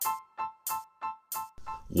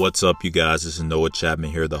What's up, you guys? This is Noah Chapman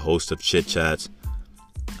here, the host of Chit Chats.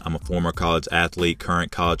 I'm a former college athlete, current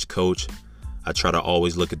college coach. I try to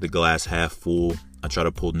always look at the glass half full. I try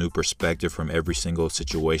to pull new perspective from every single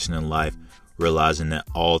situation in life, realizing that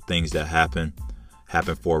all things that happen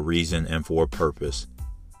for a reason and for a purpose.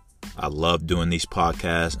 I love doing these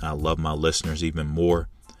podcasts, and I love my listeners even more.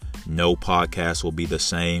 No podcast will be the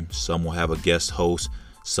same. Some will have a guest host,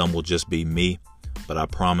 some will just be me. But I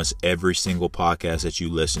promise every single podcast that you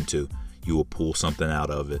listen to, you will pull something out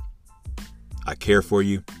of it. I care for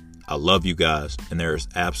you. I love you guys. And there is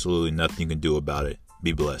absolutely nothing you can do about it.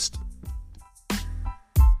 Be blessed.